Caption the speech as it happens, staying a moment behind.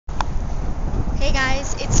Hey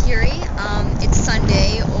guys, it's Yuri. It's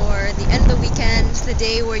Sunday or the end of the weekend, the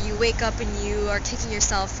day where you wake up and you are kicking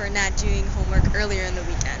yourself for not doing homework earlier in the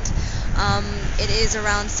weekend. It is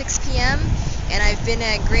around 6 p.m. and I've been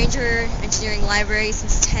at Grainger Engineering Library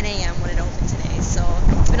since 10 a.m. when it opened today, so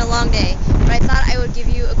it's been a long day. But I thought I would give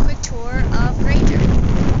you a quick tour of Grainger.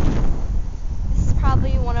 This is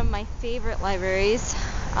probably one of my favorite libraries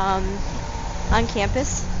on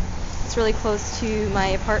campus. It's really close to my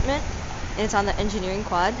apartment, and it's on the engineering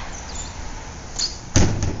quad.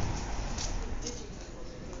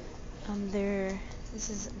 This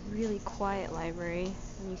is a really quiet library,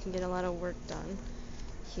 and you can get a lot of work done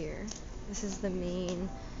here. This is the main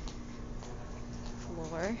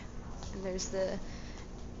floor, and there's the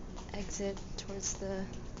exit towards the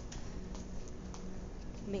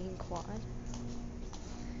main quad.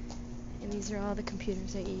 And these are all the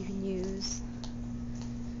computers that you can use.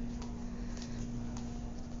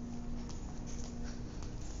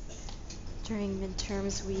 During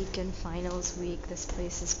midterms week and finals week, this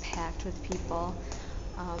place is packed with people.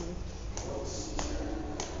 I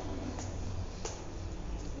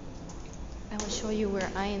will show you where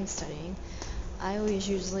I am studying. I always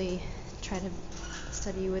usually try to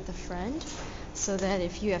study with a friend so that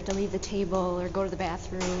if you have to leave the table or go to the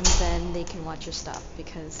bathroom, then they can watch your stuff,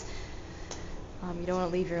 because you don't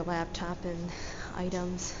want to leave your laptop and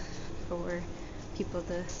items for people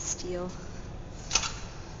to steal.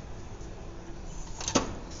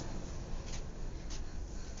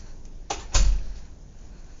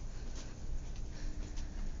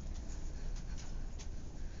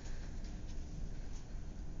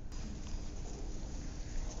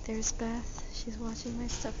 There's Beth. She's watching my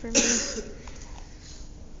stuff for me.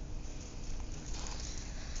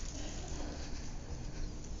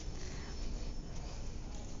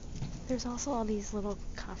 There's also all these little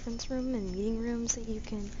conference room and meeting rooms that you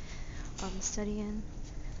can study in.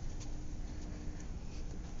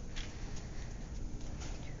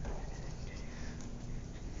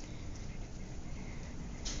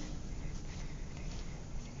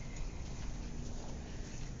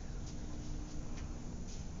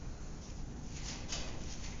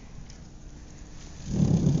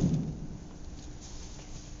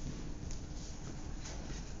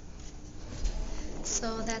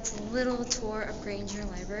 So that's a little tour of Grainger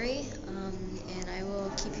Library, and I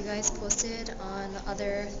will keep you guys posted on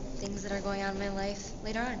other things that are going on in my life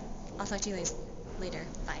later on. I'll talk to you later.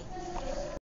 Bye.